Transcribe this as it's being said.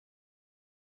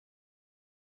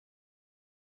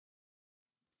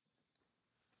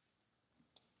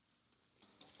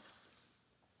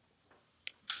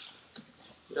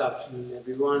afternoon,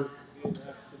 everyone. Good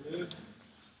afternoon.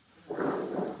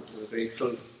 I'm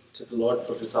grateful to the Lord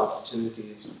for this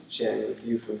opportunity of sharing with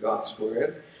you from God's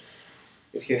Word.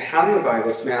 If you have your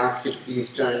Bibles, may I ask you to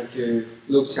please turn to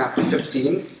Luke chapter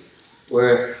 15,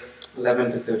 verse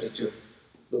 11 to 32.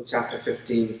 Luke chapter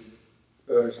 15,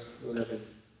 verse 11,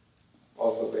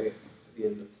 all the way to the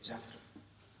end of the chapter.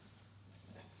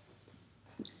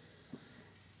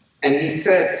 And he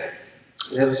said,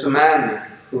 there was a man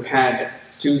who had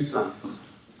 2 sons.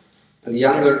 And the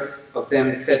younger of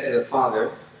them said to the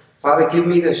father, Father, give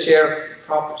me the share of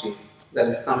property that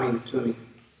is coming to me.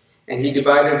 And he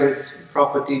divided his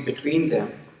property between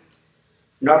them.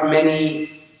 Not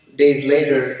many days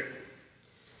later,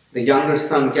 the younger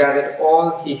son gathered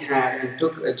all he had and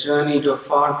took a journey to a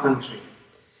far country.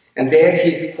 And there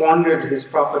he squandered his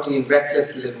property in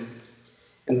reckless living.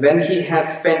 And when he had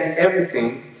spent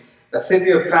everything, a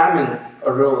severe famine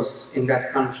arose in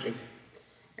that country,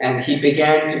 and he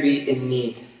began to be in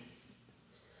need.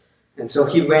 And so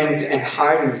he went and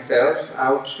hired himself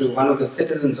out to one of the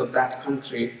citizens of that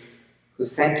country, who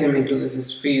sent him into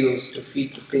his fields to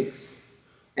feed the pigs.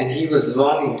 And he was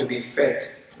longing to be fed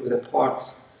with the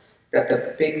pods that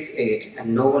the pigs ate,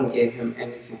 and no one gave him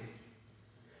anything.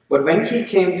 But when he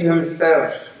came to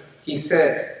himself, he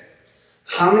said,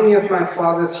 How many of my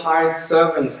father's hired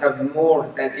servants have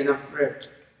more than enough bread?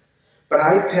 But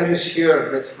I perish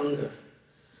here with hunger.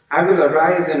 I will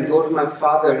arise and go to my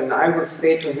father, and I will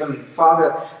say to him,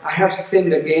 Father, I have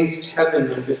sinned against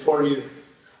heaven and before you.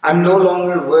 I am no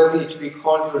longer worthy to be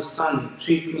called your son.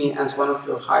 Treat me as one of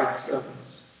your hired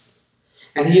servants.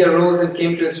 And he arose and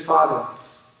came to his father.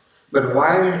 But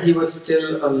while he was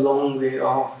still a long way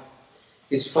off,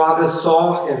 his father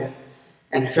saw him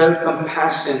and felt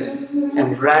compassion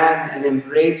and ran and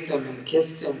embraced him and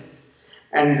kissed him.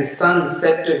 And the son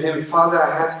said to him, Father,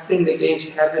 I have sinned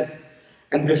against heaven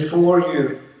and before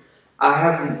you.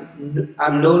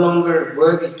 I'm no longer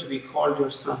worthy to be called your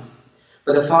son.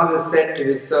 But the father said to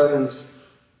his servants,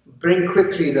 Bring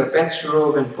quickly the best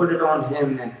robe and put it on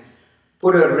him, and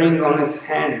put a ring on his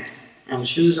hand and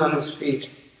shoes on his feet.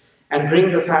 And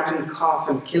bring the fattened calf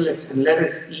and kill it, and let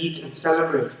us eat and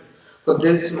celebrate. For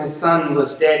this my son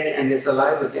was dead and is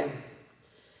alive again.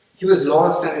 He was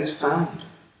lost and is found.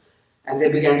 And they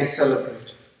began to celebrate.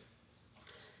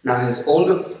 Now his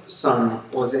older son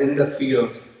was in the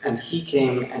field, and he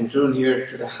came and drew near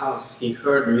to the house. He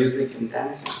heard music and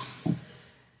dancing.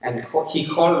 And he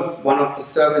called one of the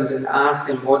servants and asked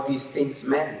him what these things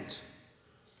meant.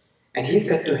 And he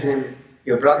said to him,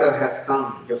 Your brother has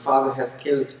come, your father has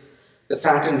killed the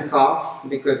fattened calf,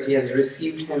 because he has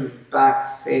received him back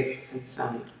safe and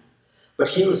sound. But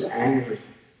he was angry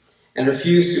and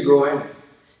refused to go in.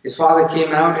 His father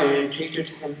came out and entreated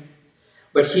him.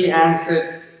 But he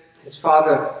answered his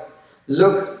father,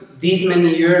 Look, these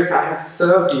many years I have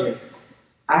served you,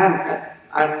 and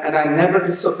I never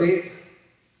disobeyed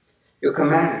your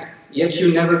command. Yet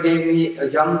you never gave me a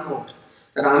young goat,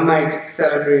 that I might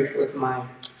celebrate with my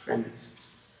friends.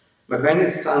 But when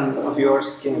this son of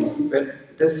yours came,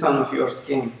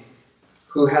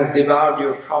 who has devoured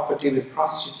your property with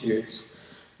prostitutes,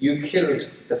 you killed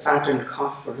the fattened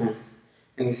calf for him.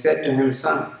 And he said to him,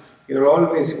 Son, you are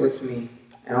always with me,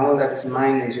 and all that is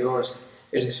mine is yours.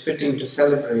 It is fitting to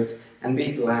celebrate and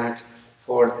be glad,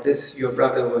 for this your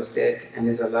brother was dead and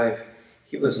is alive.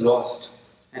 He was lost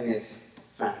and is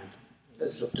found.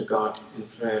 Let's look to God in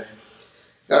prayer.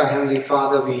 God, our Heavenly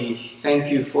Father, we thank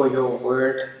you for your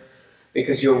word,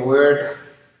 because your word,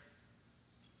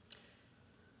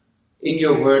 in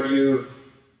your word, you,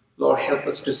 Lord, help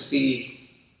us to see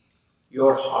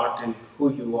your heart and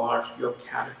who you are, your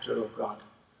character, oh God,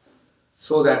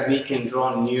 so that we can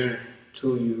draw near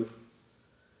to you.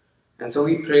 And so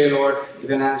we pray, Lord,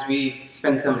 even as we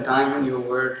spend some time in your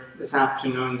word this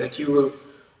afternoon, that you will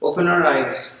open our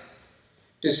eyes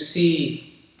to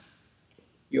see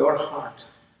your heart,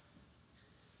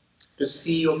 to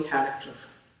see your character,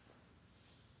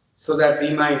 so that we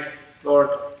might, Lord,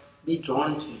 be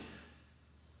drawn to you.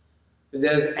 If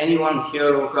there is anyone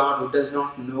here, O God, who does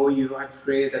not know you, I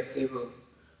pray that they will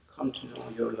come to know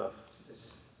your love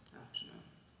this afternoon.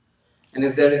 And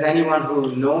if there is anyone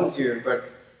who knows you,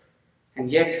 and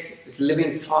yet is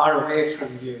living far away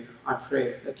from you, I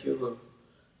pray that you will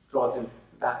draw them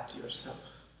back to yourself.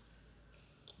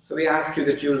 So we ask you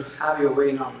that you will have your way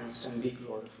in our midst and be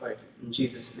glorified. In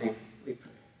Jesus' name we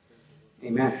pray.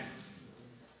 Amen.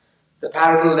 The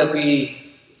parable that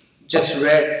we just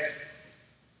read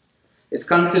is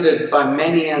considered by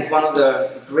many as one of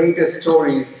the greatest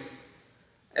stories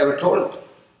ever told.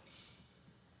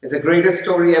 It's the greatest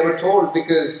story ever told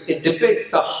because it depicts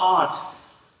the heart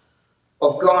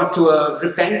of God to a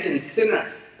repentant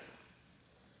sinner.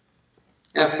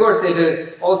 And of course, it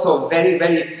is also a very,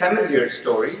 very familiar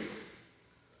story.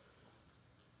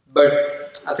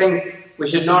 But I think we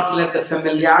should not let the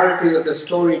familiarity of the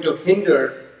story to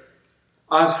hinder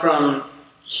us from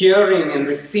hearing and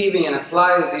receiving and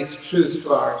applying these truths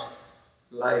to our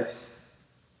lives.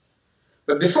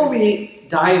 But before we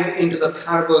dive into the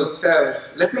parable itself,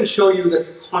 let me show you the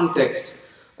context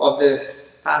of this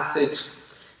passage.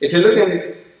 If you look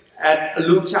at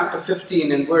Luke chapter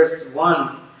 15 and verse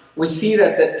 1, we see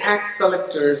that the tax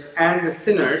collectors and the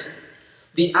sinners,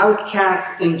 the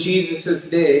outcasts in Jesus'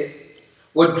 day,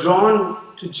 were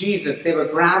drawn to Jesus. They were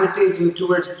gravitating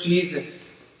towards Jesus.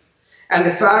 And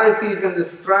the Pharisees and the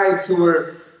scribes who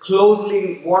were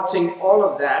closely watching all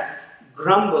of that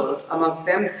grumbled amongst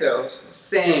themselves,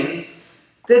 saying,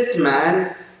 "This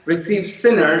man receives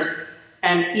sinners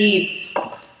and eats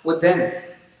with them."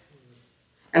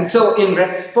 And so in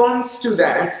response to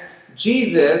that,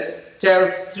 Jesus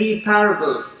tells three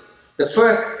parables. The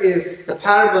first is the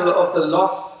parable of the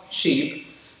lost sheep,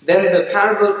 then the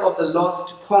parable of the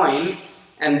lost coin,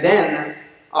 and then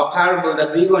our parable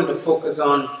that we're going to focus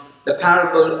on, the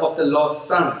parable of the lost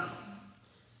son.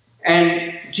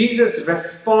 And Jesus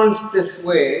responds this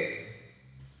way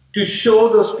to show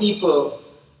those people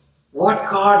what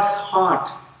God's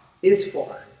heart is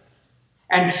for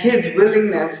and His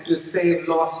willingness to save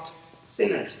lost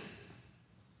sinners.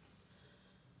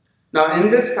 Now,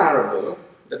 in this parable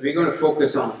that we're going to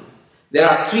focus on, there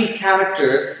are three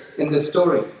characters in the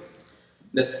story: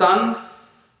 the son,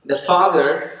 the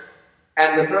father,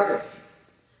 and the brother.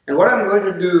 And what I'm going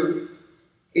to do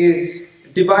is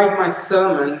divide my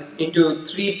sermon into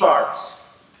three parts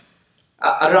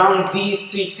around these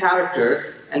three characters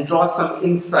and draw some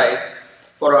insights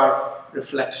for our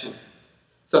reflection.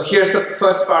 So here's the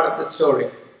first part of the story,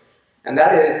 and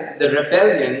that is the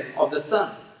rebellion of the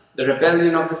son. The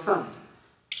rebellion of the son.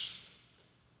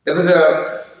 There was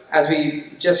as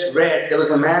we just read, there was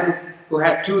a man who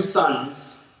had two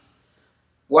sons.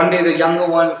 One day the younger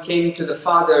one came to the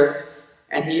father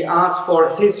and he asked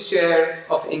for his share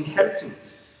of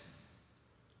inheritance.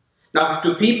 Now,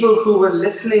 to people who were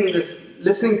listening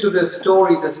to this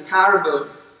story, this parable,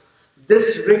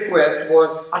 this request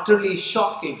was utterly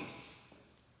shocking.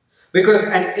 Because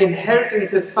an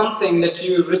inheritance is something that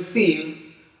you receive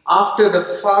after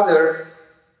the father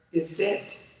is dead.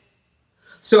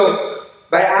 So,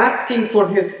 by asking for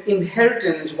his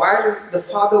inheritance while the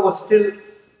father was still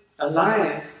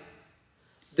alive,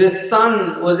 the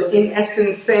son was in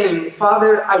essence saying,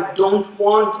 "Father, I don't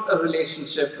want a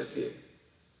relationship with you.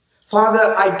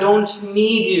 Father, I don't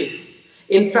need you.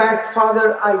 In fact,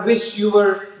 Father, I wish you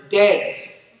were dead.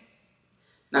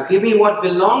 Now give me what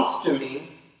belongs to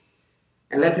me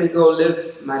and let me go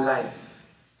live my life."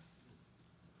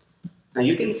 Now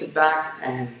you can sit back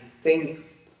and think,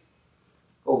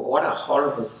 oh, what a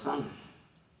horrible son.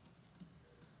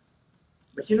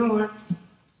 But you know what?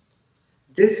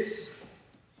 This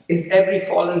is every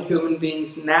fallen human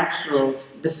being's natural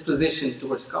disposition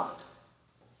towards God.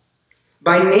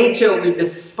 By nature, we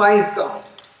despise God.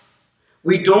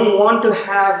 We don't want to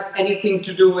have anything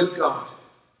to do with God.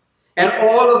 And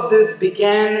all of this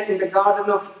began in the Garden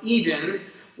of Eden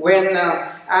when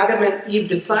Adam and Eve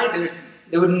decided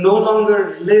they would no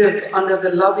longer live under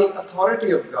the loving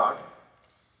authority of God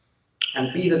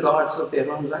and be the gods of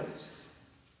their own lives,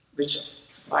 which,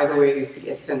 by the way, is the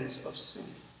essence of sin.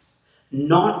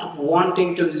 Not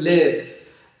wanting to live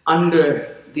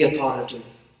under the authority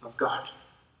of God.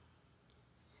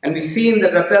 And we see in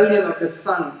the rebellion of the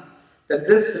son that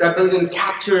this rebellion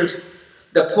captures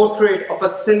the portrait of a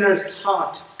sinner's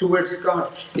heart towards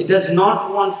God. It does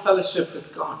not want fellowship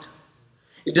with God.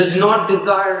 It does not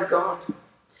desire God.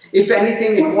 If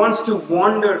anything, it wants to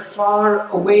wander far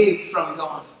away from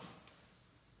God.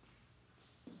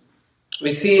 We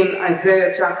see in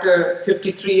Isaiah chapter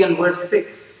 53 and verse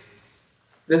 6,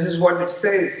 this is what it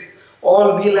says: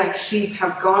 "All we like sheep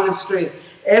have gone astray.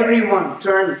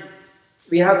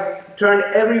 We have turned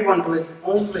everyone to his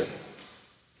own way."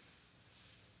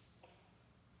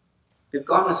 We've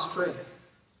gone astray.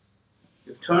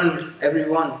 We've turned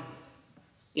everyone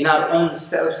in our own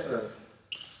self-will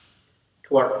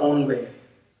to our own way.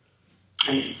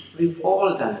 And we've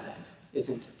all done that,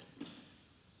 isn't it?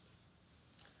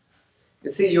 You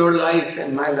see, your life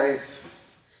and my life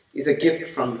is a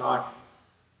gift from God.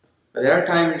 But there are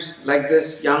times like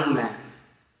this young man,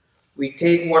 we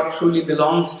take what truly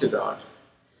belongs to God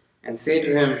and say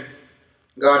to Him,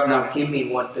 "God, now give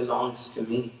me what belongs to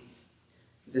me.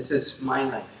 This is my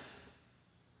life.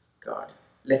 God,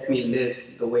 let me live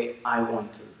the way I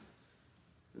want to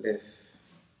live."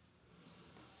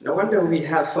 No wonder we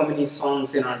have so many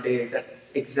songs in our day that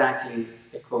exactly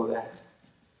echo that.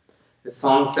 The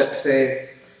songs that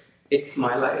say, "It's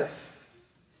my life."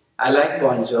 I like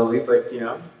Bon Jovi, but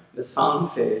the song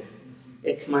says,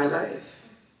 "It's my life."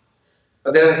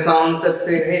 But there are songs that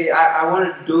say, "Hey, I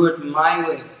want to do it my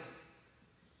way."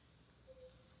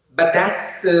 But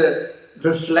that's the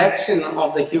reflection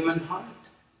of the human heart.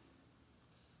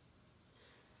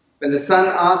 When the son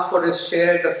asked for his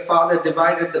share, the father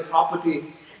divided the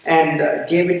property and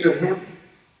gave it to him.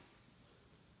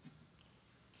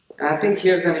 And I think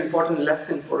here's an important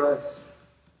lesson for us.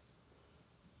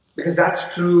 Because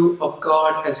that's true of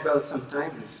God as well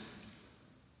sometimes.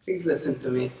 Please listen to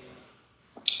me.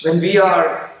 When we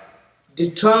are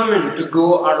determined to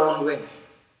go our own way,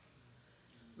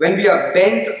 when we are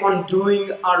bent on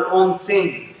doing our own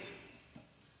thing,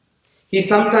 He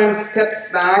sometimes steps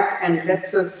back and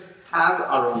lets us have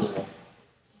our own way.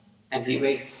 And He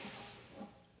waits.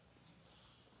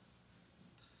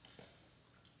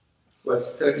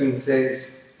 Verse 13 says,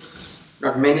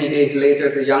 "Not many days later,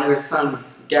 the younger son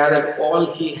gathered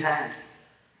all he had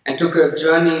and took a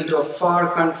journey into a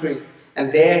far country,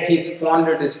 and there he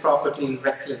squandered his property in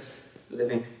reckless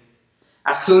living."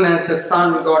 As soon as the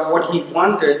son got what he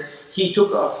wanted, he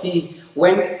took off. He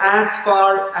went as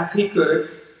far as he could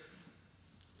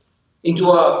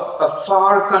into a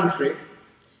far country.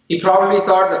 He probably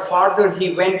thought the farther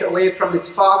he went away from his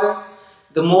father,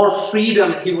 the more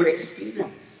freedom he would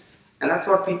experience. And that's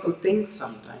what people think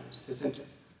sometimes, isn't it?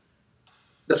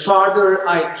 The farther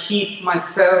I keep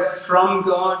myself from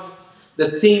God,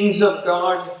 the things of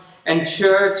God and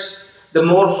church, the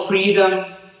more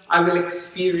freedom I will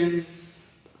experience.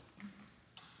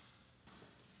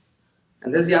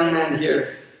 And this young man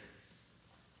here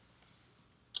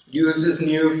used his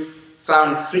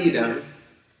newfound freedom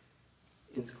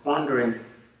in squandering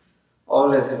all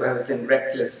his wealth in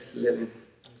reckless living.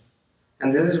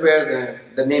 And this is where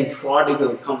the name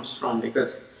prodigal comes from,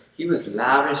 because he was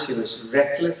lavish, he was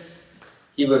reckless,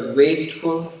 he was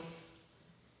wasteful,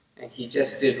 and he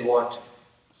just did what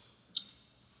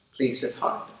pleased his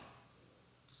heart.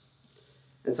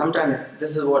 And sometimes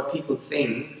this is what people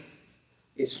think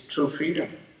is true freedom.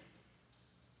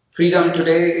 Freedom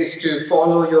today is to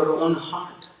follow your own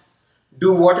heart.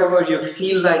 Do whatever you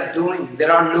feel like doing.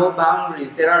 There are no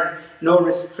boundaries, there are no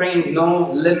restraints,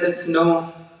 no limits,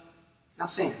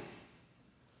 nothing.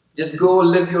 Just go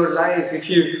live your life. If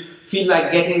you feel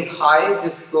like getting high,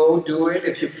 just go do it.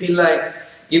 If you feel like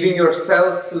giving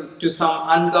yourself to some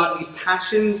ungodly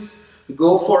passions,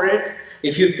 go for it.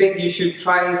 If you think you should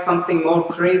try something more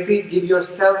crazy, give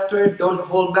yourself to it. Don't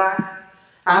hold back.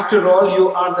 After all, you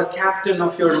are the captain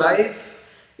of your life.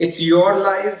 It's your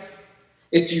life.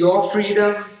 It's your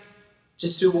freedom.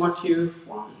 Just do what you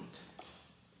want.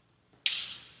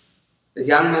 The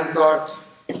young man thought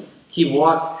he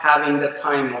was having the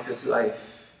time of his life.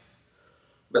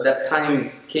 But that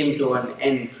time came to an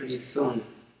end pretty soon.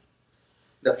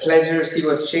 The pleasures he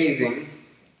was chasing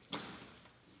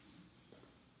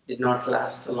did not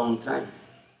last a long time.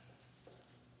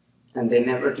 And they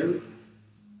never do.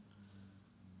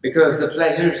 Because the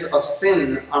pleasures of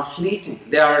sin are fleeting.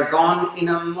 They are gone in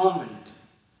a moment.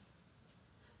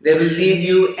 They will leave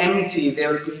you empty. They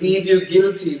will leave you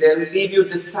guilty. They will leave you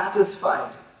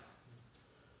dissatisfied.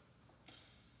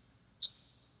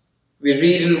 We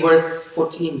read in verse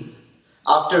 14,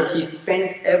 after he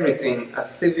spent everything, a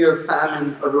severe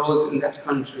famine arose in that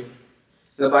country.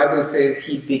 The Bible says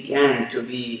he began to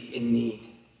be in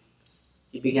need.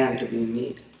 He began to be in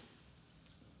need.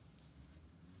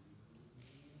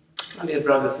 My dear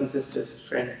brothers and sisters,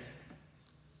 friends,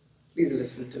 please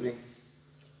listen to me.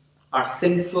 Our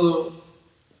sinful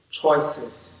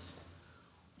choices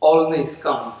always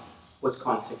come with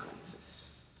consequences.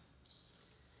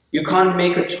 You can't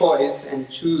make a choice and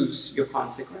choose your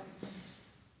consequence.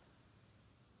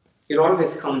 It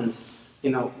always comes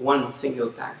in one single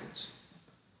package.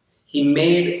 He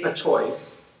made a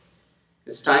choice.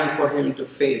 It's time for him to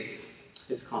face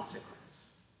his consequence.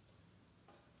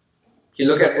 If you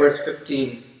look at verse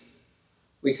 15,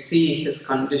 we see his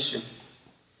condition.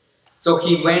 So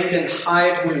he went and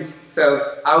hired himself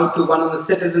out to one of the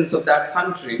citizens of that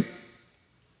country,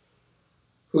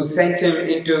 who sent him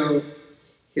into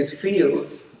his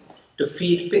fields to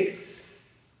feed pigs.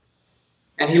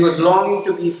 And he was longing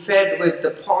to be fed with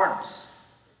the pods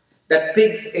that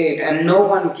pigs ate, and no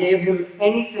one gave him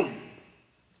anything.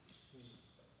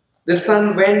 The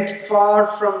son went far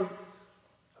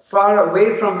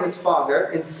away from his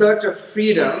father in search of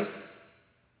freedom.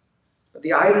 But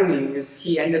the irony is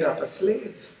he ended up a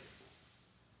slave.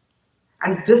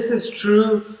 And this is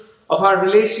true of our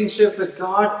relationship with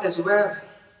God as well.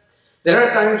 There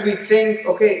are times we think,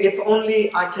 okay, if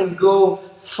only I can go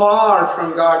far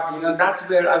from God, that's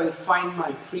where I will find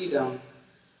my freedom.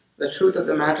 The truth of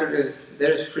the matter is,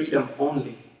 there is freedom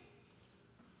only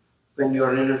when you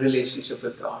are in a relationship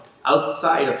with God.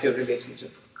 Outside of your relationship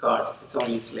with God, it's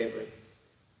only slavery.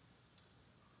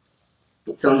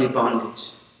 It's only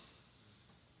bondage.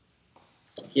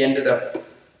 He ended up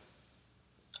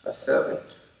a servant.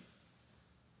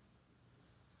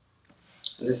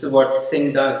 And this is what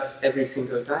sin does every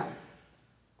single time.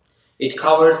 It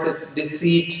covers its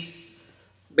deceit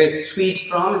with sweet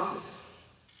promises.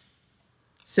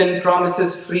 Sin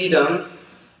promises freedom,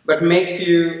 but makes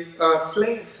you a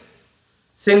slave.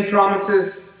 Sin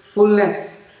promises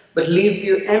fullness, but leaves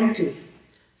you empty.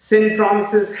 Sin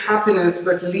promises happiness,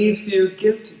 but leaves you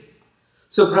guilty.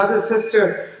 So, brother,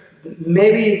 sister,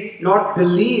 maybe not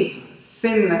believe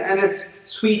sin and its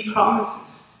sweet promises.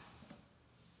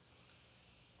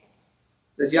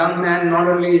 This young man not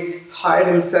only hired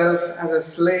himself as a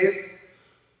slave,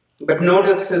 but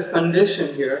notice his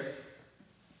condition here.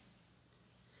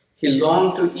 He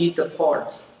longed to eat the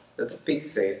pods that the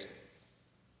pigs ate.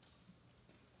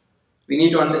 We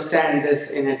need to understand this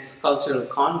in its cultural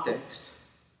context.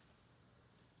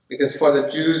 Because for the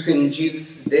Jews in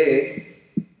Jesus' day,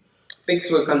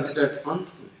 pigs were considered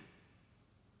unclean.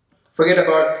 Forget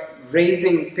about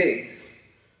raising pigs.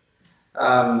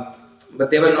 But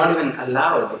they were not even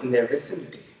allowed in their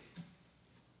vicinity.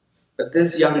 But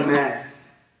this young man,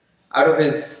 out of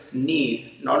his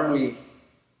need, not only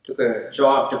took a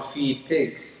job to feed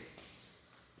pigs,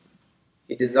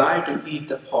 he desired to eat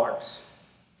the pods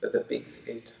that the pigs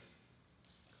ate.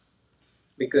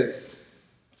 Because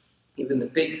even the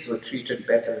pigs were treated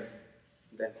better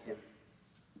than him.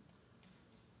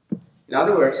 In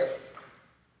other words,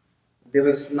 there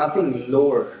was nothing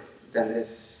lower than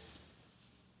this.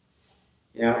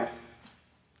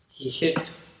 He hit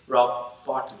rock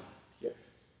bottom here.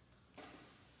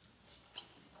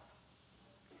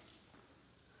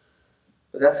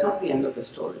 But that's not the end of the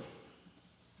story.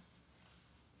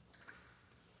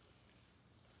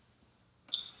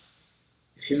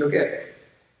 If you look at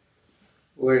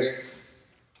verse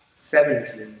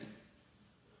 17,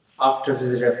 after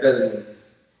his rebellion,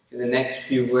 in the next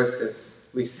few verses,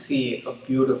 we see a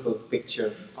beautiful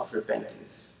picture of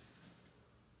repentance.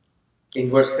 In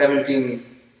verse 17,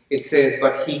 it says,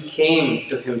 but he came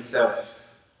to himself.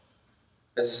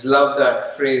 I just love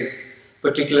that phrase,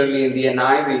 particularly in the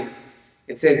NIV.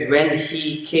 It says, when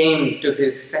he came to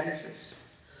his senses.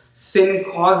 Sin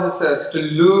causes us to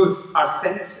lose our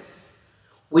senses.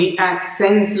 We act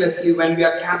senselessly when we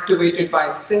are captivated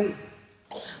by sin.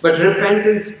 But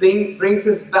repentance brings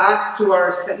us back to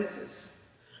our senses.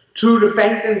 True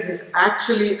repentance is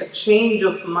actually a change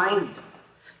of mind.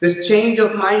 This change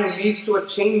of mind leads to a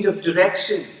change of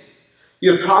direction.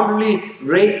 You're probably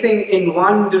racing in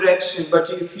one direction,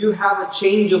 but if you have a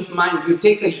change of mind, you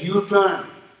take a U-turn.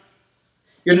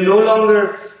 You're no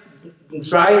longer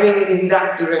driving in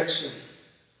that direction,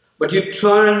 but you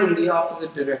turn in the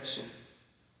opposite direction.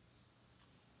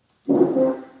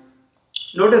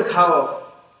 Notice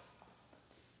how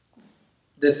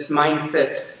this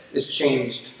mindset is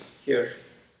changed here.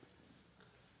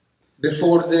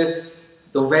 Before this,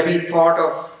 the very thought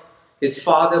of his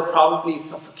father probably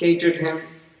suffocated him.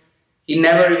 He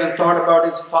never even thought about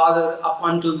his father up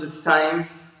until this time.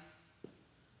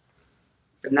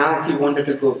 But now he wanted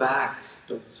to go back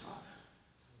to his father.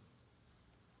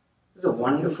 This is a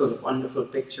wonderful, wonderful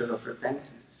picture of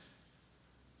repentance.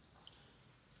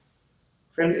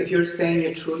 Friend, if you're saying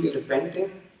you're truly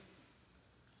repenting,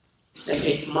 then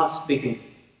it must begin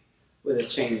with a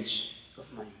change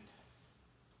of mind.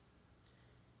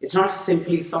 It's not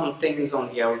simply some things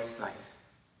on the outside.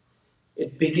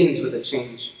 It begins with a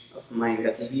change of mind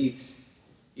that leads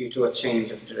you to a change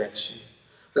of direction.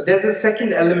 But there's a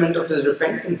second element of his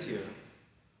repentance here.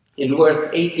 In verse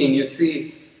 18, you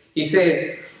see, he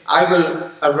says, I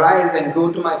will arise and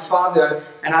go to my father,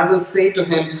 and I will say to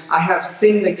him, I have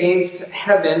sinned against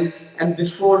heaven and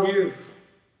before you.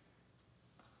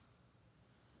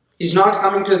 He's not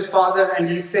coming to his father and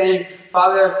he's saying,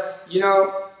 Father,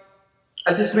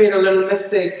 I just made a little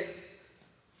mistake,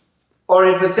 or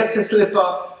it was just a slip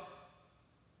up.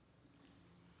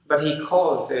 But he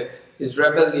calls it, his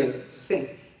rebellion,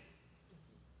 sin.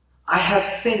 I have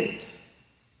sinned.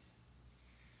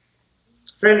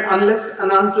 Friend, unless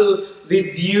and until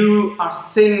we view our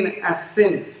sin as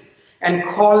sin, and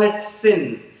call it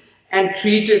sin, and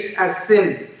treat it as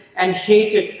sin, and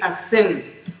hate it as sin,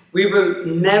 we will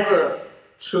never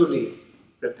truly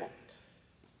repent.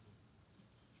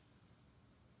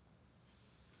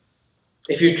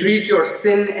 If you treat your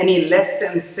sin any less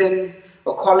than sin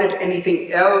or call it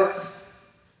anything else,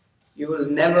 you will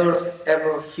never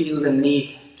ever feel the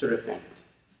need to repent.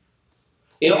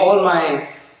 In all my,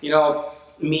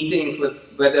 meetings with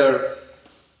whether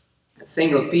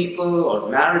single people or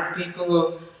married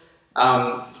people,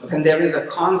 when there is a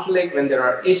conflict, when there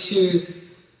are issues,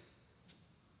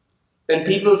 when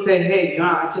people say, hey,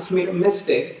 I just made a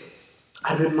mistake,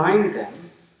 I remind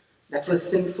them that was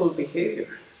sinful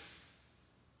behavior.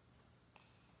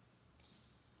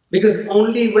 Because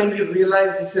only when you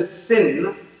realize this is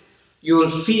sin, you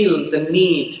will feel the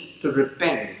need to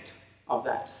repent of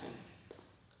that sin.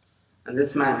 And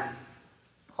this man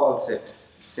calls it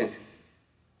sin.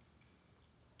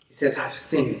 He says, I've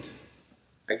sinned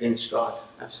against God.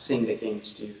 I've sinned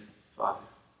against you, Father.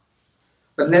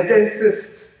 But then there's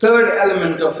this third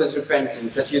element of his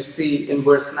repentance that you see in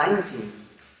verse 19.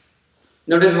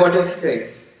 Notice what it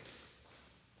says.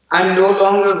 I'm no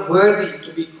longer worthy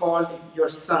to be called your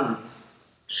son.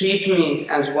 Treat me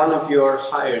as one of your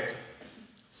hired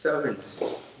servants.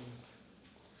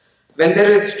 When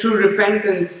there is true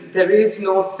repentance, there is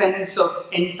no sense of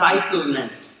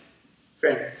entitlement,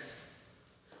 friends,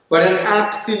 but an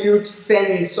absolute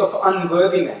sense of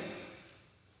unworthiness.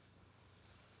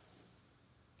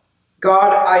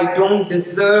 God, I don't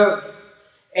deserve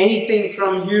anything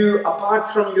from you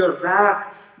apart from your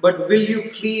wrath, but will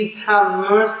you please have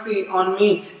mercy on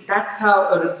me? That's how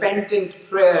a repentant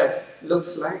prayer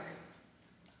looks like.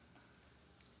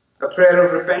 A prayer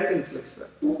of repentance looks like.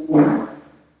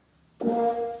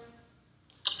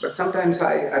 But sometimes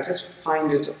I just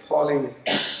find it appalling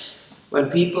when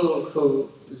people who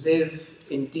live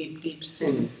in deep, deep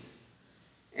sin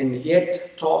and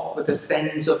yet talk with a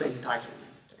sense of entitlement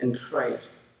and pride.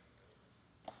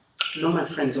 No, my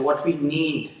friends, what we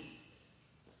need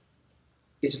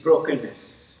is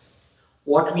brokenness.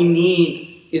 What we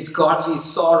need is godly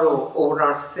sorrow over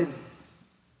our sin.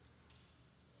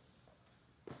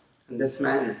 And this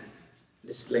man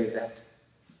displayed that.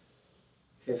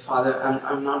 He says, Father,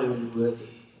 I'm not even worthy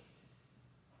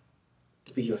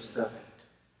to be your servant.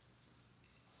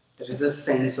 There is a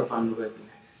sense of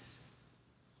unworthiness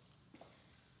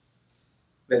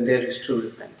when there is true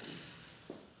repentance.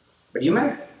 But you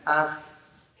might ask,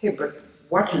 hey, but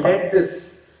what led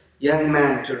this young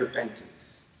man to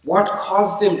repentance? What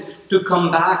caused him to come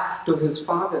back to his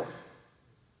father?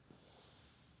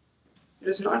 It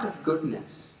is not his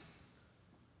goodness,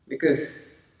 because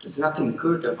there's nothing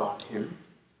good about him.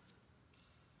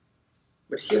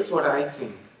 But here's what I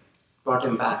think brought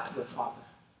him back to the Father.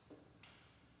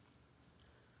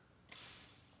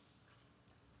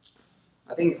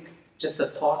 I think just the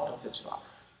thought of his father.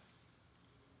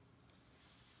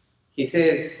 He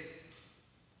says,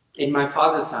 in my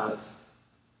father's house,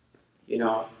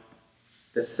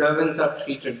 the servants are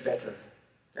treated better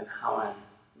than how I'm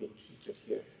being treated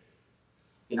here.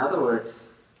 In other words,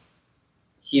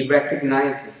 he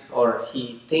recognizes or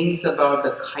he thinks about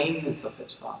the kindness of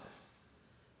his father,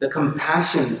 the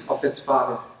compassion of his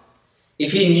father.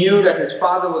 If he knew that his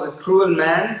father was a cruel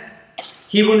man,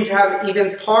 he wouldn't have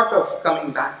even thought of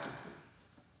coming back to him.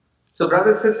 So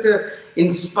brother, sister,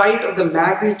 in spite of the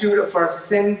magnitude of our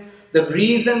sin, the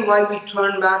reason why we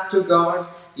turn back to God,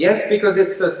 yes, because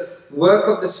it's a work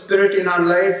of the Spirit in our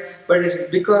lives, but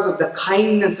it's because of the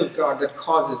kindness of God that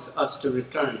causes us to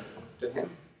return to Him.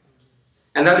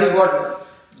 And that is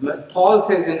what Paul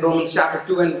says in Romans chapter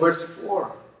 2 and verse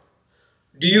 4.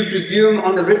 Do you presume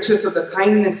on the riches of the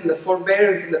kindness and the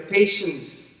forbearance and the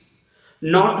patience,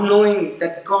 not knowing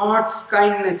that God's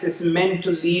kindness is meant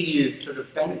to lead you to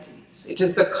repentance? It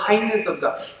is the kindness of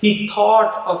God. He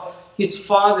thought of his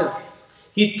father.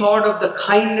 He thought of the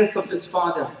kindness of his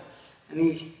father.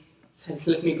 And he said,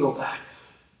 let me go back.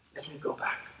 Let me go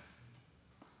back.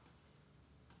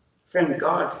 Friend,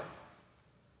 God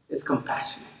is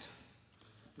compassionate.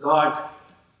 God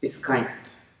is kind.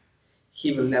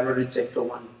 He will never reject the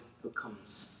one who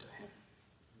comes to Him.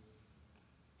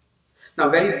 Now,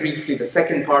 very briefly, the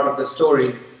second part of the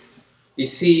story, you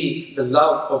see the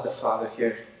love of the Father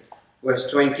here. Verse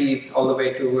 20 all the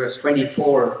way to verse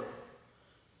 24.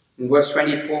 In verse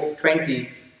 20,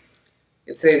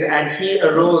 it says, and he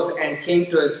arose and came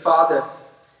to his father.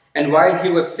 And while he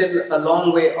was still a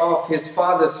long way off, his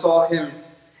father saw him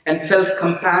and felt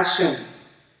compassion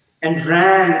and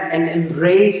ran and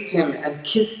embraced him and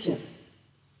kissed him.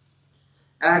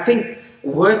 And I think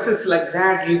verses like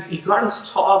that, you got to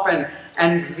stop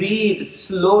and read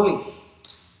slowly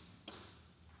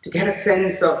to get a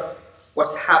sense of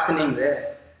what's happening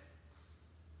there.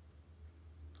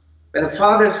 When the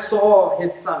father saw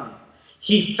his son,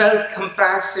 he felt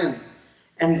compassion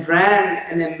and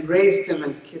ran and embraced him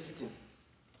and kissed him.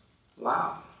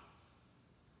 Wow.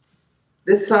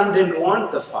 This son didn't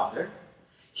want the father.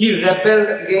 He rebelled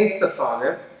against the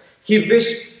father. He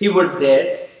wished he were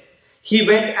dead. He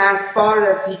went as far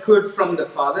as he could from the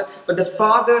father, but the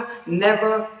father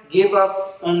never gave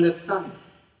up on the son.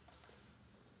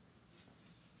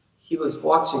 He was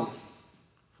watching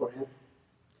for him,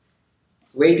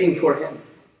 waiting for him.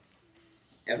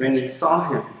 And when he saw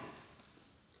him,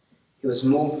 he was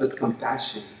moved with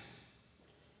compassion.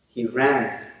 He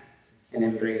ran and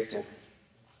embraced him.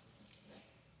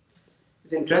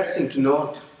 It's interesting to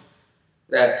note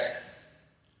that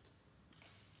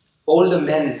older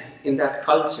men in that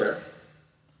culture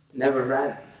never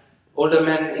ran. Older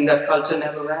men in that culture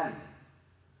never ran.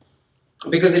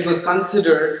 Because it was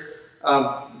considered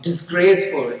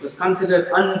disgraceful, it was considered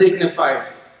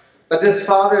undignified. But this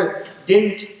father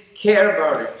didn't care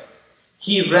about it.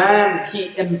 He ran,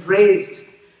 he embraced,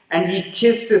 and he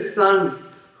kissed his son,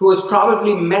 who was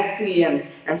probably messy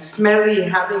and smelly,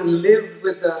 having lived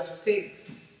with the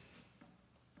pigs.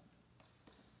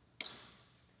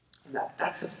 And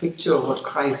that's a picture of what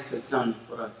Christ has done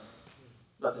for us,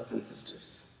 brothers and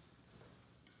sisters.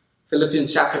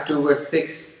 Philippians chapter 2 verse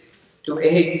 6 to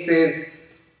 8 says,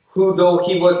 who though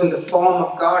he was in the form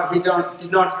of God, he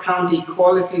did not count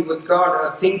equality with God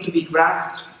a thing to be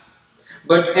grasped,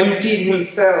 but emptied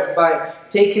himself by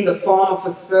taking the form of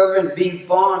a servant, being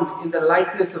born in the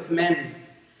likeness of men,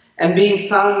 and being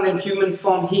found in human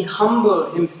form, he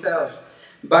humbled himself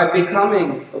by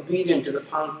becoming obedient to the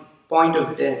point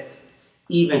of death,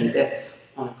 even death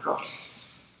on a cross.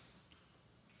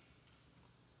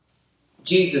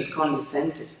 Jesus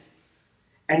condescended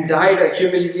and died a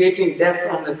humiliating death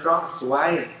on the cross.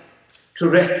 Why? To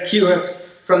rescue us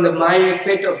from the miry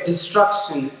pit of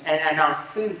destruction and our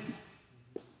sin.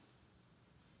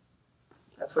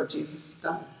 That's what Jesus has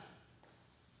done.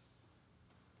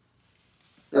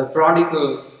 The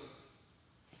prodigal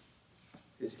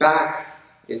is back,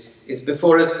 is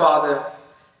before his father.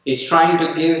 He's trying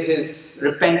to give his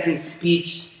repentant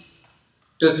speech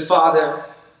to his father.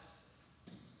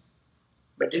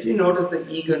 But did you notice the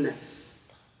eagerness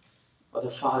of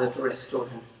the father to restore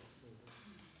him?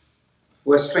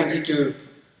 Verse 22,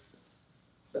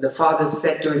 but the father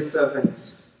said to his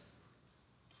servants,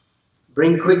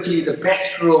 bring quickly the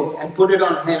best robe and put it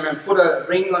on him, and put a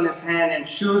ring on his hand and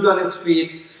shoes on his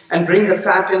feet, and bring the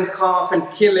fattened calf and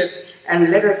kill it,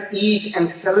 and let us eat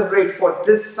and celebrate, for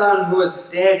this son who was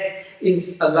dead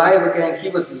is alive again. He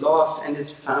was lost and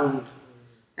is found.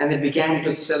 And they began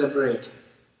to celebrate.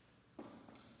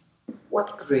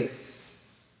 What grace,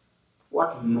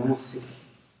 what mercy.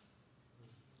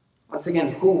 Once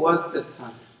again, who was the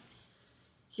son?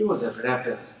 He was a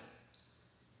rebel.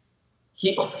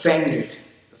 He offended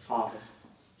the father.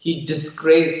 He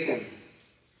disgraced him.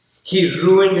 He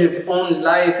ruined his own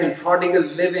life in prodigal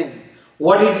living.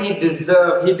 What did he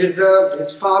deserve? He deserved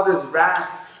his father's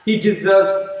wrath. He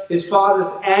deserves his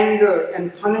father's anger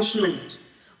and punishment.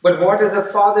 But what does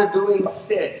the father do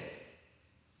instead?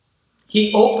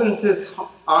 He opens his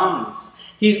arms.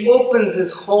 He opens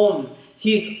his home.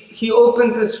 He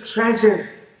opens his treasure.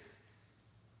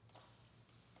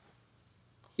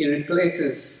 He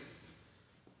replaces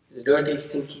his dirty,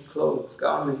 stinky clothes,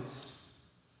 garments,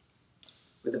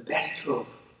 with the best robe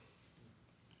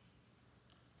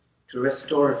to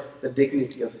restore the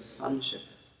dignity of his sonship.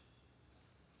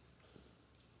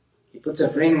 He puts a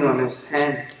ring on his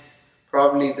hand.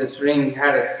 Probably this ring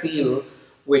had a seal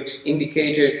which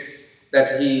indicated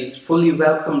that he is fully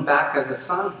welcomed back as a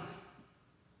son.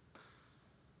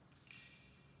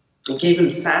 He gave him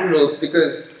sandals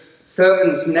because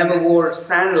servants never wore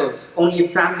sandals, only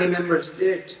family members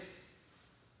did.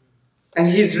 And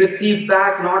he's received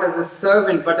back not as a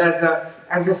servant but as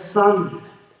a son.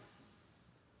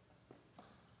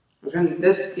 Friend,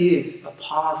 this is a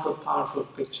powerful, powerful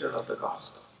picture of the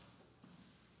gospel.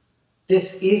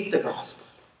 This is the gospel,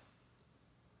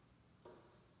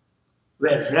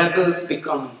 where rebels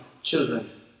become children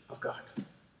of God.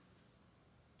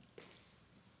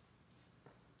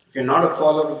 If you're not a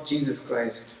follower of Jesus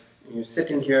Christ, and you're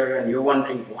sitting here and you're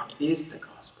wondering, what is the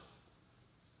gospel?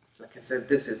 Like I said,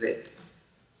 this is it.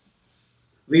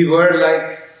 We were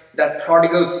like that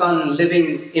prodigal son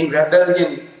living in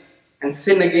rebellion and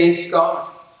sin against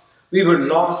God. We were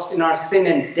lost in our sin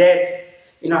and dead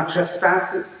in our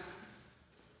trespasses.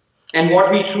 And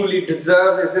what we truly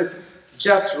deserve is His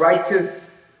just, righteous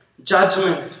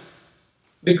judgment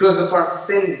because of our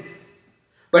sin.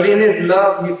 But in His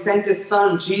love, He sent His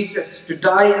Son, Jesus, to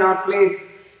die in our place.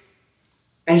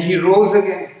 And He rose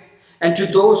again. And to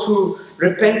those who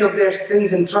repent of their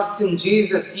sins and trust in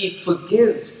Jesus, He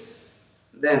forgives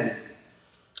them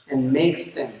and makes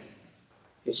them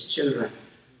His children.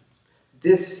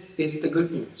 This is the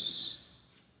good news.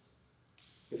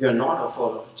 If you're not a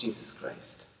follower of Jesus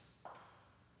Christ,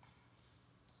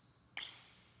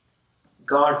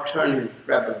 God turning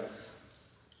rebels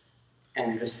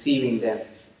and receiving them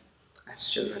as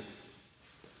children.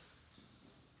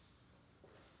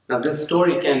 Now, this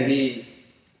story can be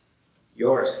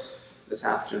yours this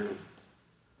afternoon.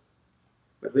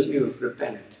 But will you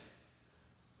repent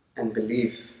and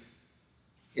believe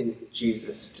in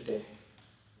Jesus today?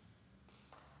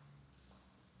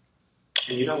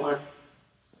 And you know what?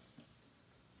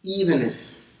 Even if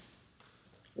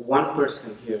one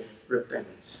person here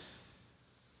repents,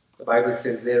 the Bible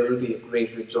says there will be a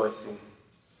great rejoicing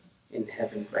in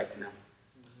heaven right now.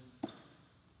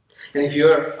 And if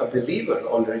you're a believer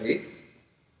already,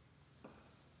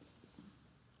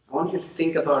 I want you to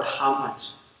think about how much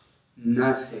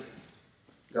mercy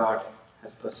God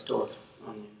has bestowed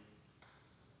on you.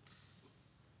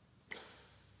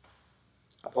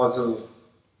 Apostle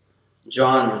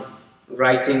John,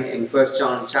 writing in 1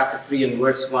 John chapter 3 and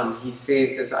verse 1, he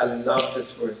says this, I love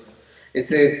this verse. It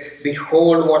says,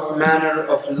 behold what manner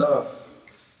of love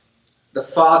the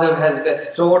Father has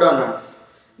bestowed on us,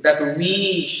 that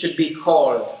we should be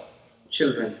called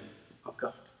children of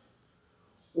God.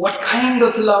 What kind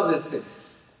of love is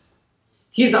this?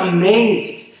 He's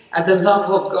amazed at the love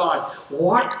of God.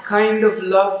 What kind of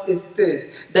love is this?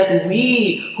 That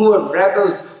we who are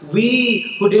rebels,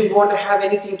 we who didn't want to have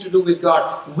anything to do with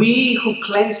God, we who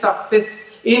clenched our fists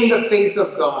in the face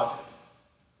of God,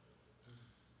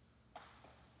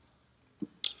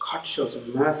 God shows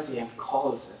mercy and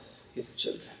calls us His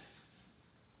children.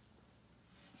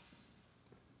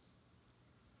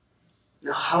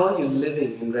 Now, how are you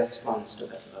living in response to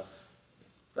that love?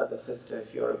 Brother, sister,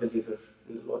 if you're a believer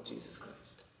in the Lord Jesus Christ.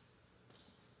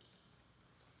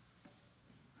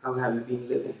 How have you been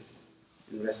living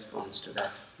in response to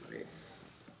that grace?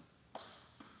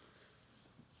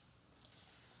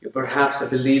 You're perhaps a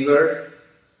believer,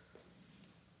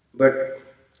 but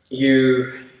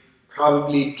you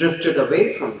probably drifted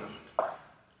away from God.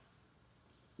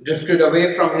 Drifted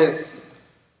away from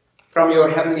your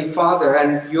Heavenly Father,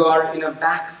 and you are in a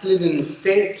backslidden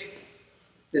state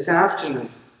this afternoon.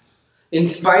 In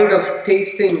spite of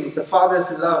tasting the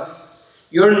Father's love,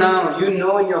 you know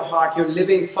in your heart, you're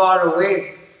living far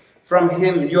away from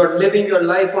Him. You're living your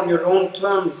life on your own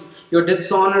terms. You're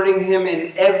dishonoring Him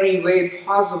in every way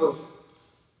possible.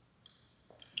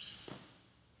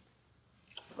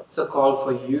 What's the call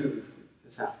for you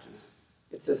this afternoon?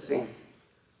 It's the same.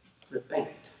 Repent.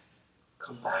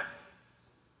 Come back.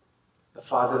 The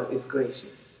Father is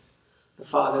gracious. The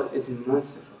Father is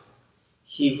merciful.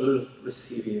 He will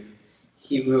receive you.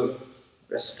 He will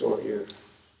restore you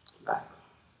back.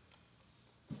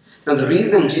 Now, the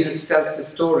reason Jesus tells this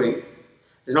story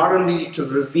is not only to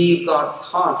reveal God's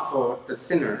heart for the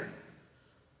sinner,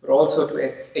 but also to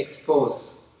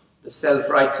expose the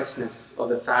self-righteousness of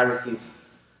the Pharisees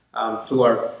who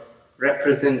are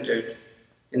represented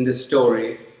in this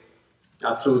story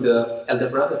through the elder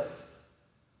brother.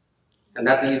 And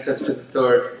that leads us to the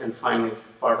third and final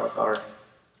part of our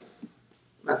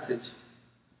message.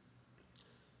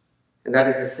 And that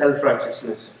is the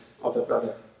self-righteousness of the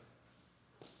brother.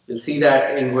 You'll see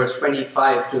that in verse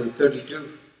 25 to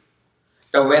 32.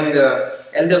 Now when the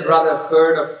elder brother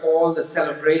heard of all the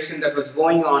celebration that was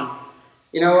going on,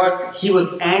 you know what? He was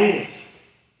angry.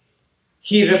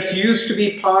 He refused to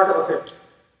be part of it.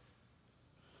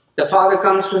 The father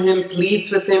comes to him,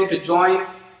 pleads with him to join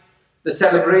the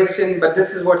celebration, but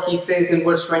this is what he says in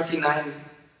verse 29.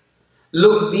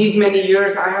 Look, these many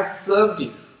years I have served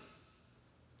you,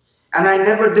 and I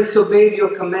never disobeyed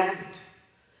your command.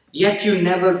 Yet you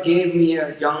never gave me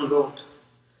a young goat,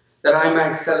 that I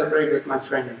might celebrate with my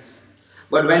friends.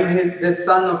 But when this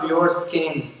son of yours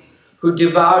came, who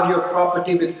devoured your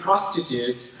property with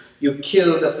prostitutes, you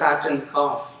killed the fattened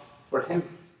calf for him.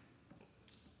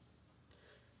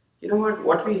 You know what?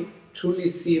 What we truly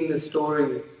see in this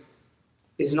story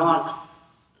is not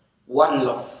one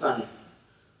lost son.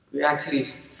 We actually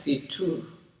see two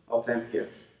of them here.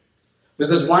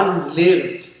 Because one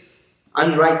lived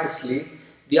unrighteously,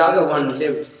 the other one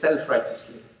lived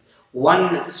self-righteously.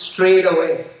 One strayed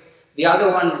away, the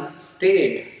other one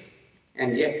stayed,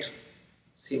 and yet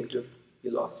seemed to be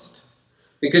lost.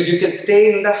 Because you can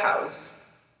stay in the house,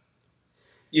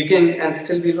 and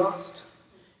still be lost.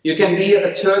 You can be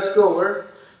a churchgoer,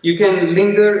 you can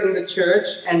linger in the church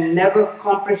and never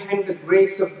comprehend the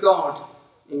grace of God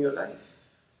in your life.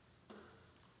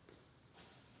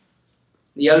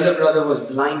 The elder brother was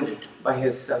blinded by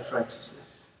his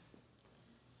self-righteousness.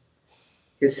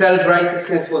 His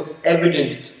self-righteousness was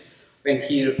evident when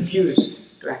he refused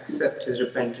to accept his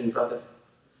repentant brother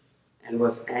and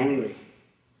was angry.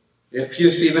 He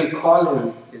refused to even call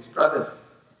him his brother.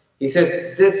 He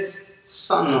says, "This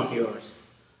son of yours,"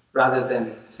 rather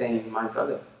than saying, "my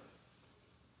brother."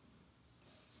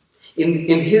 In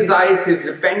his eyes, his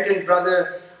repentant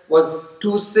brother was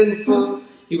too sinful.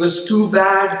 He was too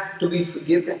bad to be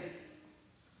forgiven.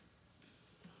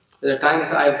 There are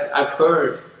times I've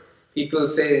heard people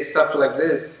say stuff like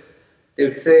this.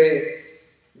 They'll say,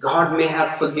 "God may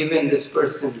have forgiven this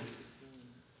person,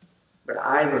 but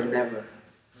I will never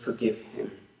forgive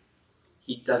him.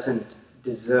 He doesn't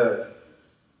deserve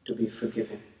to be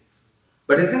forgiven."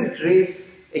 But isn't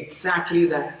grace exactly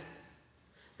that?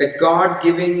 That God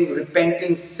giving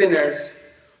repentant sinners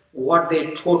what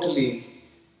they totally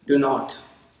do not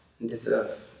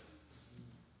deserve.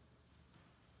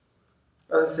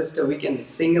 Brother, sister, we can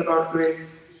sing about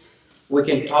grace, we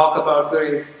can talk about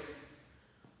grace,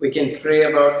 we can pray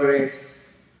about grace,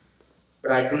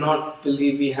 but I do not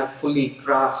believe we have fully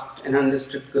grasped and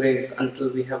understood grace until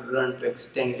we have learned to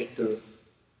extend it to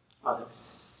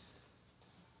others.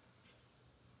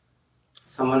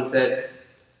 Someone said,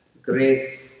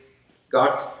 grace,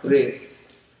 God's grace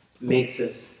makes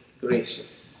us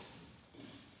gracious,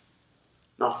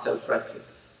 not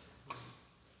self-righteous.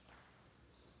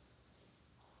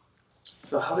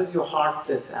 So how is your heart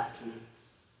this afternoon?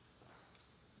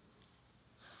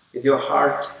 Is your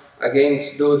heart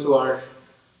against those who are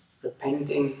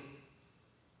repenting?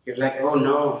 You're like, "Oh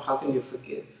no, how can you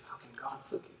forgive? How can God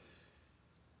forgive?"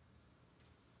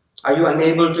 Are you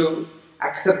unable to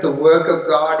accept the work of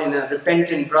God in a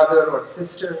repentant brother or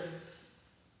sister?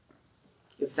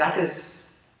 If that is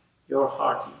your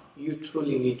heart, you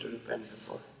truly need to repent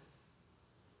before Him.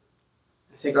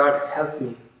 And say, "God, help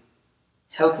me.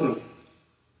 Help me.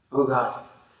 Oh God,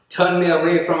 turn me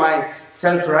away from my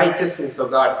self-righteousness, oh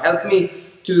God. Help me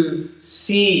to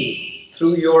see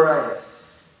through your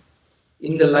eyes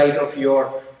in the light of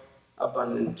your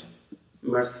abundant,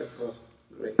 merciful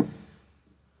grace."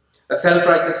 A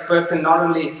self-righteous person not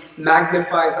only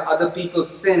magnifies other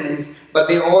people's sins, but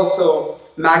they also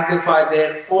magnify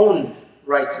their own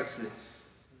righteousness.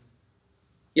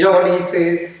 You know what he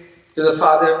says to the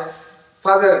Father?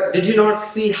 "Father, did you not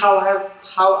see how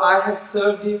I have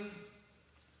served you?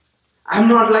 I'm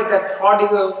not like that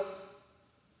prodigal.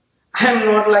 I'm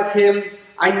not like him.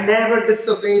 I never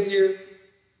disobeyed you.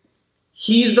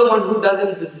 He's the one who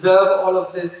doesn't deserve all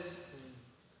of this.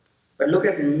 But look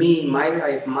at me, my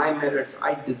life, my merits.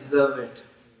 I deserve it.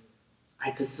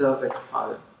 I deserve it,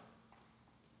 Father."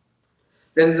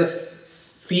 There is a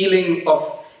feeling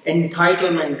of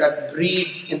entitlement that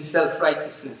breeds in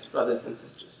self-righteousness, brothers and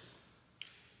sisters.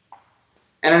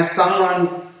 And as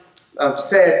someone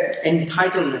said,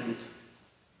 entitlement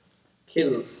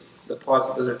kills the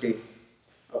possibility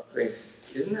of grace.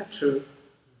 Isn't that true?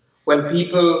 When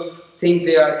people think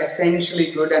they are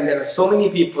essentially good, and there are so many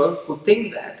people who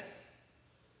think that,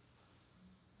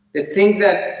 they think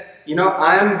that,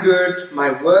 I am good,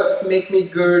 my works make me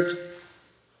good.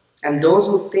 And those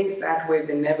who think that way,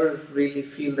 they never really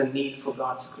feel the need for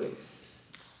God's grace.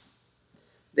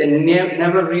 They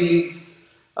never really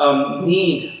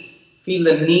feel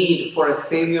the need for a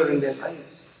Savior in their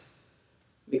lives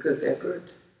because they're good.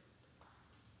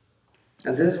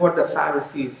 And this is what the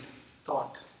Pharisees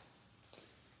thought.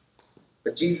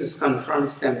 But Jesus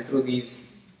confronts them through these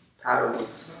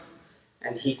parables.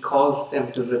 And He calls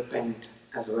them to repent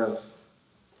as well.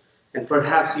 And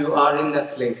perhaps you are in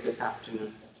that place this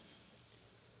afternoon.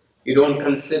 You don't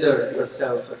consider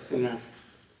yourself a sinner.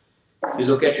 You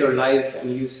look at your life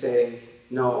and you say,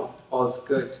 "No, all's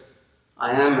good.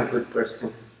 I am a good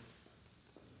person."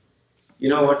 You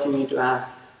know what you need to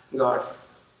ask God?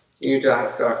 You need to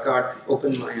ask God, "God,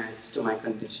 open my eyes to my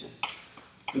condition.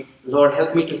 Lord,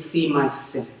 help me to see my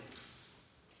sin."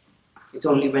 It's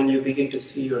only when you begin to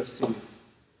see your sin,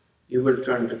 you will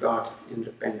turn to God in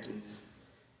repentance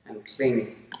and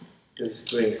cling to His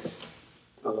grace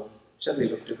alone. Shall we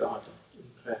look to God in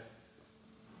prayer?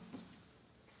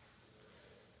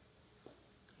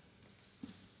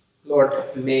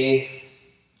 Lord, may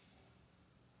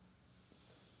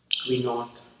we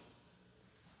not,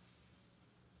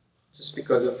 just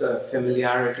because of the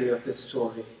familiarity of this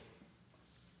story,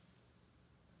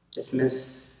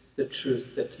 dismiss the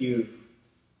truths that you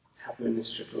have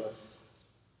ministered to us.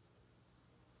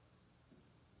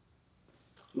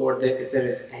 Lord, if there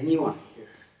is anyone here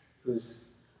who's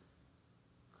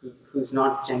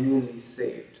not genuinely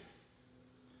saved,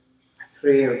 I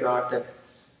pray, O God, that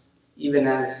even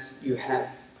as you have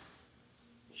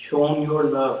shown your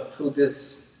love through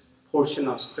this portion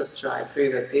of Scripture, I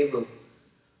pray that they will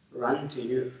run to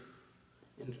you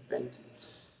in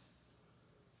repentance.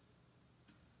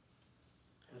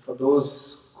 And for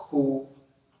those who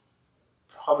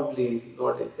probably,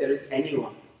 Lord, if there is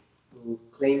anyone who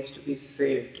claims to be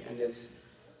saved and is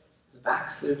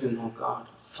backslidden, oh God,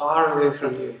 far away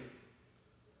from you,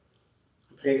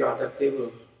 I pray, God, that they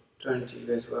will turn to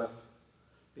you as well,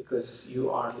 because you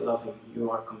are loving, you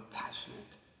are compassionate.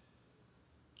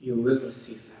 You will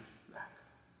receive them back.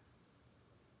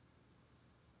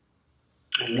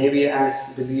 And maybe as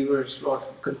believers, Lord,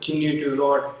 continue to,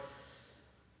 Lord,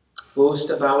 boast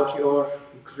about your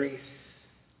grace,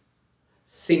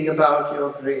 sing about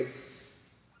your grace,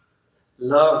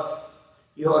 love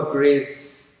your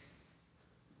grace,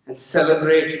 and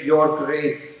celebrate your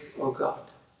grace, oh God.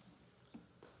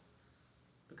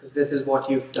 Because this is what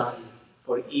you've done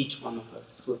for each one of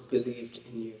us who have believed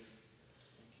in you.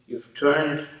 You've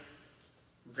turned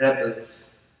rebels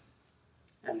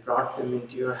and brought them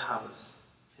into your house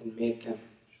and made them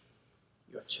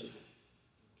your children.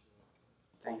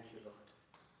 Thank you, Lord.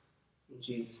 In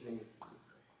Jesus' name.